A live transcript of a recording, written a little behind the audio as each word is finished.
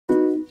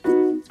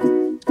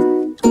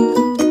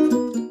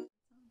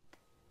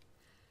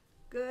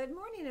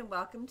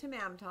welcome to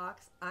Mam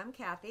Talks. I'm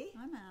Kathy.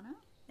 I'm Anna.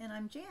 And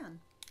I'm Jan.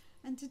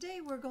 And today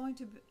we're going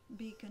to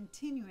be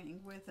continuing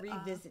with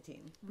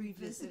Revisiting.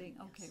 Revisiting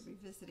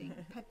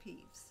pet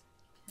peeves.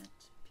 Pet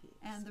peeves.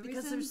 And the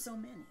because reason, there's so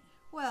many.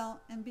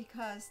 Well, and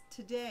because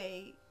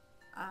today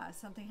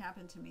something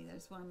happened to me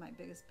that's one of my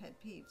biggest pet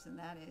peeves, and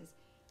that is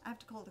I have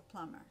to call the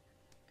plumber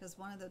because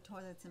one of the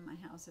toilets in my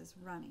house is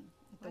running.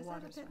 Why is that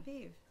a pet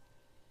peeve?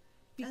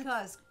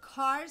 Because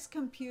cars,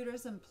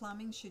 computers, and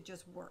plumbing should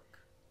just work.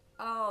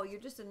 Oh, you're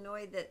just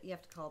annoyed that you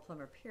have to call a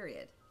plumber,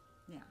 period.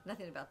 Yeah.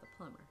 Nothing about the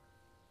plumber.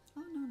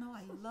 Oh, no,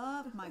 I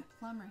love my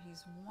plumber.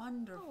 He's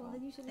wonderful. Oh, well,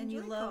 then you should And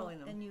enjoy you love calling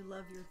him. and you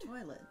love your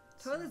toilet.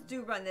 Toilets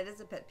do run. That is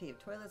a pet peeve.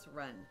 Toilets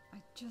run. I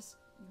just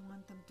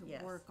want them to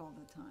Yes. work all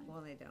the time.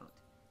 Well, they don't.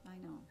 I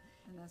know,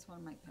 and that's one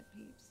of my pet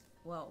peeves.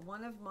 Well,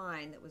 one of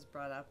mine that was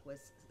brought up was,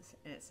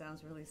 and it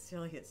sounds really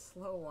silly, it's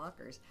slow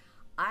walkers.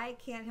 I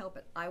can't help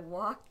it. I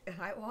walk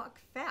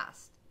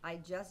fast. I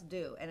just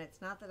do. And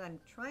it's not that I'm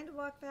trying to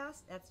walk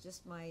fast. That's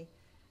just my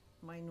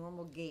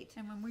normal gait.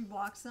 And when we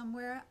walk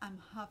somewhere, I'm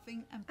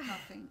huffing and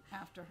puffing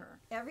after her.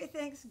 Every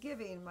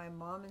Thanksgiving, my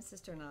mom and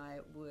sister and I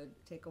would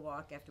take a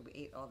walk after we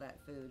ate all that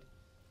food.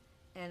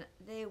 And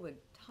they would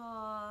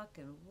talk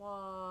and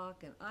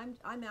walk, and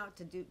I'm out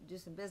to do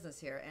some business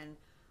here, and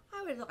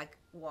I would like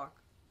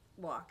walk,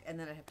 and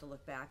then I'd have to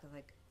look back and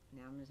like,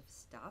 now I'm going to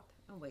stop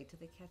and wait till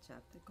they catch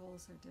up. The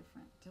goals are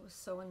different. It was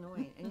so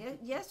annoying. And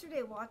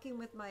yesterday, walking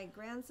with my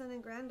grandson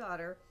and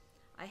granddaughter,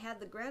 I had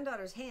the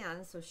granddaughter's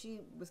hand, so she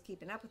was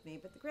keeping up with me,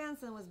 but the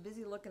grandson was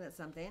busy looking at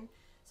something.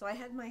 So I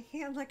had my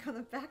hand like on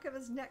the back of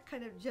his neck,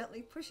 kind of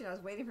gently pushing. I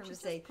was waiting for him to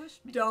say,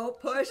 "Don't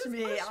push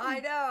me." I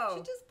know.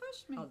 She just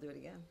pushed me. I'll do it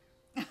again.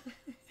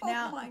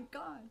 Oh my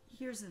God.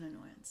 Here's an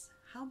annoyance.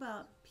 How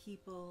about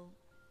people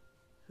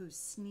who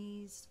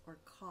sneeze or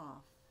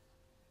cough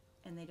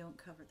and they don't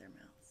cover their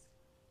mouths?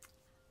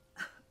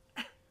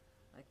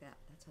 Like that.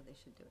 That's how they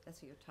should do it.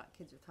 That's what you're taught.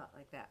 Kids are taught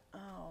like that.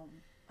 Oh.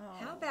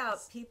 How about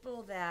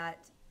people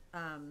that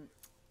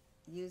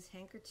use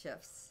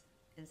handkerchiefs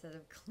instead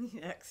of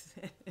Kleenex?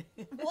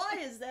 Why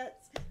is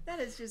that? That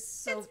is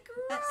just so, It's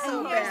that's gross. so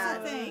And here's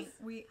bad. the thing.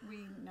 We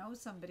know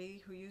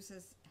somebody who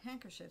uses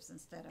handkerchiefs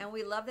instead of And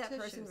we love that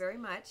tissues. person very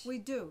much. We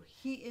do.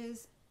 He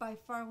is by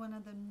far one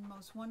of the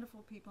most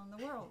wonderful people in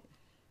the world.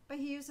 But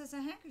he uses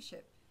a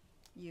handkerchief.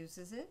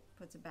 Uses it,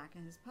 puts it back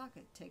in his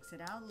pocket, takes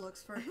it out,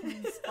 looks for a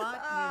clean spot,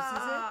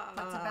 uses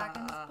it, puts it back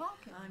in his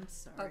pocket. I'm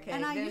sorry. Okay.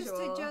 And I used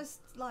visual. to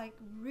just like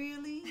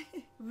really.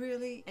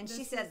 And she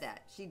this said is-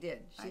 that. She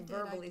did. I She did, I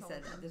verbally told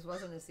said her. that. This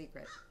wasn't a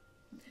secret.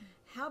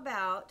 How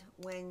about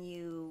when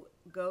you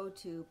go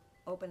to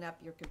open up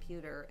your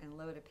computer and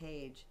load a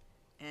page,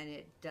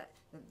 and the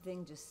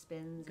thing just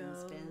spins and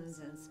Goes spins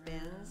and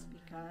spins?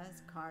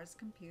 Because cars,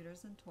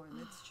 computers, and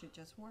toilets should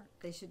just work.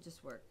 They should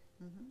just work.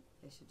 Mm-hmm.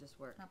 They should just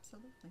work.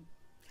 Absolutely.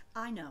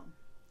 I know.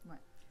 What?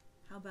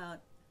 How about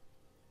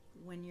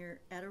when you're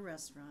at a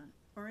restaurant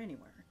or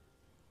anywhere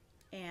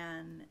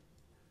and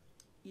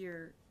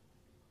you're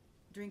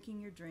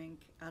drinking your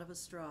drink out of a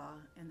straw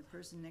and the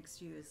person next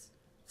to you is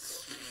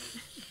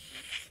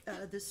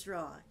out of the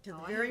straw to the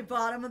very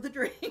bottom of the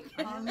drink.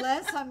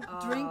 Unless I'm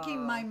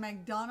drinking my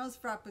McDonald's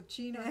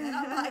Frappuccino, and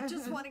I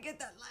just want to get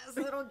that last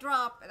little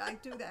drop, and I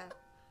do that.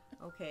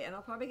 Okay, and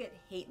I'll probably get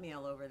hate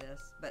mail over this,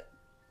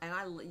 and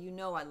I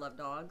love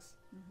dogs.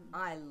 Mm-hmm.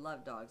 I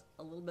love dogs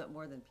a little bit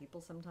more than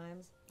people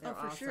sometimes. They're For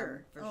awesome,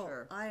 sure. for Oh,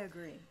 sure. I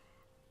agree.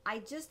 I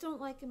just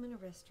don't like them in a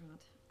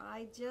restaurant.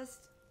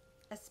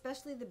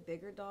 Especially the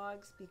bigger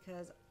dogs,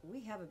 because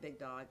we have a big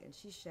dog and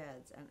she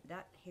sheds, and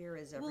that hair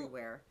is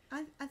everywhere.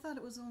 I thought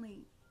it was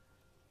only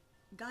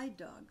guide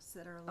dogs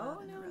that are allowed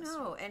Oh, in the no.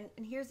 restaurant. And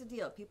here's the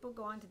deal. People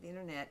go onto the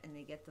internet and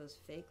they get those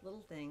fake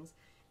little things,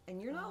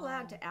 and you're not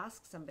allowed to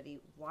ask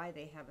somebody why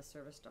they have a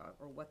service dog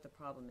or what the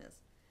problem is.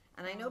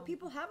 And I know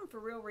people have them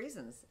for real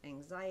reasons,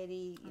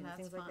 anxiety, that's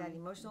things like that, fine.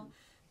 emotional.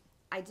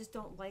 I just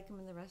don't like them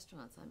in the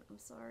restaurants. I'm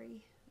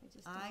sorry. I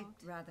just don't. I'd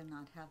rather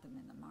not have them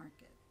in the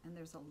market. And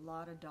there's a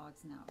lot of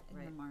dogs now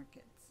in the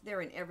markets.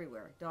 They're in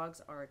everywhere.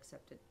 Dogs are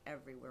accepted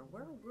everywhere.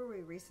 Where were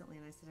we recently?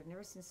 And I said, I've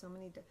never seen so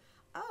many.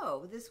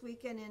 This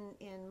weekend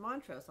in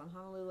Montrose on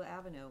Honolulu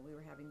Avenue, we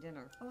were having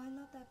dinner. Oh, I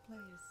love that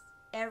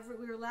place.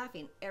 We were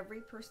laughing.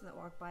 Every person that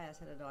walked by us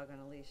had a dog on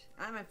a leash.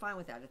 I'm fine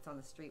with that. It's on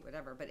the street,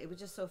 whatever. But it was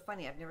just so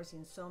funny. I've never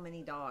seen so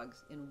many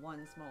dogs in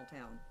one small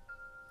town.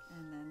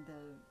 And then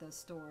the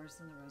stores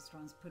and the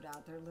restaurants put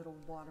out their little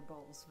water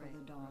bowls for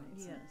the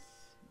dogs. Yes.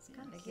 It's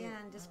kind of cute.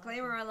 Again,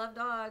 disclaimer, I love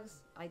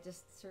dogs.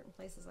 Certain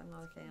places I'm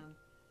not a fan.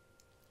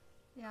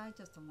 Yeah, I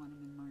just don't want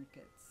them in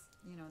markets.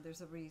 There's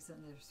a reason.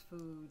 There's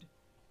food.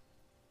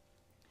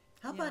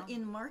 How about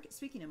in market?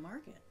 Speaking of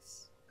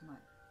markets, What?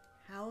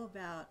 how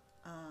about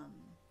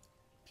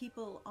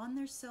people on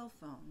their cell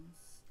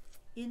phones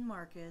in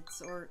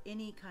markets or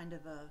any kind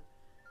of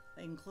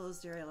a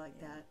enclosed area like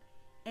that,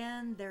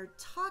 and they're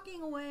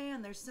talking away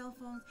on their cell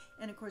phones,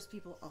 and of course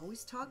people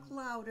always talk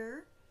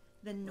louder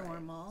than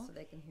normal, so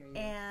they can hear you.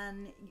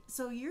 and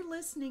so you're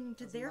listening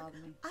to Doesn't their. bother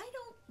me. I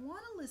don't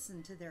want to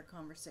listen to their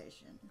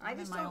conversation. I I'm in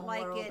just my don't own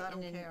like world, it I in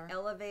don't an care.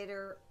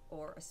 elevator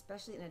or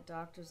especially in a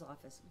doctor's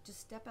office. Just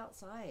step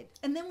outside.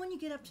 And then when you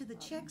get up to the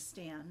check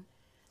stand,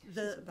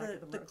 the back of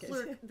the the market.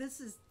 clerk. This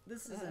is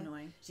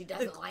annoying. She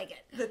doesn't like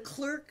it. The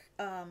clerk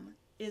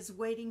is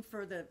waiting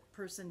for the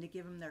person to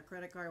give them their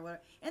credit card or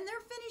whatever, and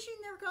they're finishing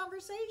their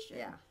conversation.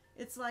 Yeah.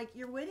 It's like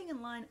you're waiting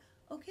in line.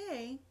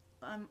 Okay,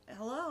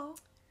 hello.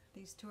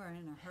 These two are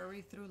in a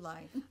hurry through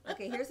life.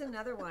 Okay, here's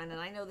another one, and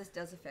I know this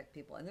does affect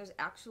people. And there's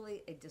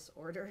actually a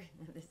disorder.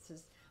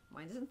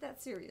 Mine isn't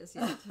that serious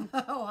yet.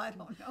 Oh, I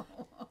don't know.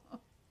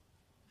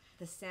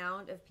 The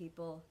sound of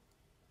people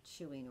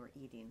chewing or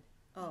eating.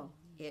 Oh,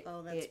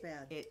 that's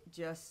bad. It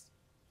just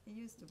It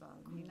used to bother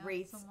me. Not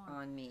grates so more.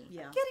 on me.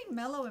 Yeah. I'm getting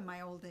mellow in my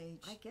old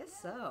age. I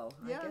guess so.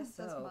 Yeah, I guess it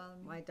doesn't so. bother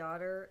me. My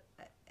daughter,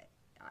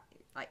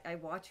 I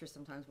watch her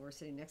sometimes when we're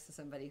sitting next to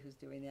somebody who's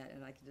doing that,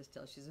 and I can just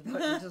tell she's about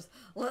to just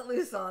let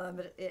loose on them.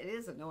 But it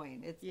is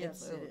annoying.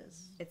 Yes, it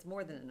is. It's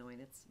more than annoying.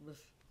 It's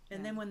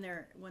And then when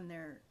they're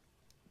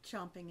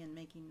chomping and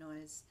making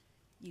noise,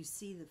 you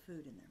see the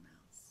food in their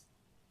mouths.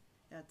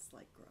 That's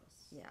like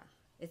gross. yeah.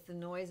 It's the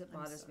noise that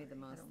I'm bothers me the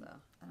sorry, most, though.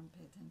 I don't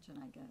pay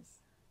attention, I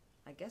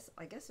guess.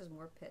 I guess there's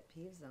more pet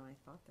peeves than I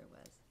thought there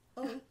was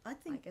Oh, I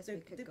think guess we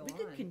could go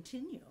on.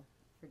 continue.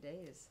 for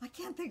days. I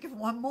can't think of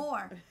one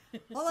more.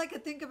 All I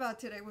could think about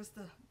today was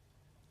the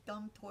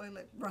dumb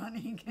toilet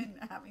running and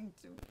having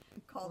to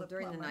call Well, the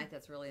during the plumber. night,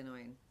 that's really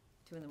annoying.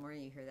 2 in the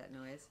morning, you hear that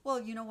noise.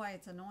 Well, you know why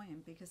it's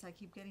annoying? Because I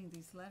keep getting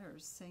these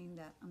letters saying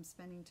that I'm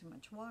spending too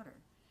much water.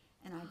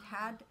 And I've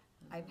had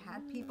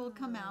people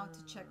come out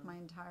to check my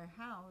entire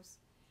house,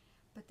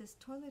 but this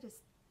toilet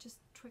is just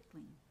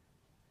trickling.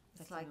 It's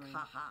That's like, annoying.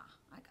 ha,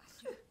 I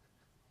got you.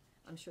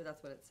 I'm sure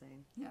that's what it's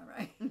saying. Yeah,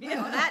 right.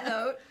 Yeah, on that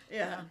note,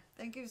 Yeah.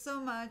 Thank you so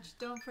much.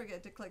 Don't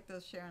forget to click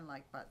those share and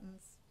like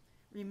buttons.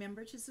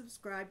 Remember to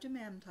subscribe to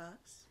Ma'am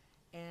Talks.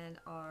 and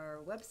our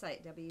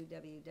website,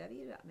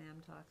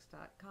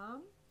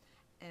 www.mamtalks.com.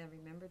 And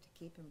remember to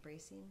keep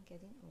embracing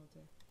getting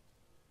older.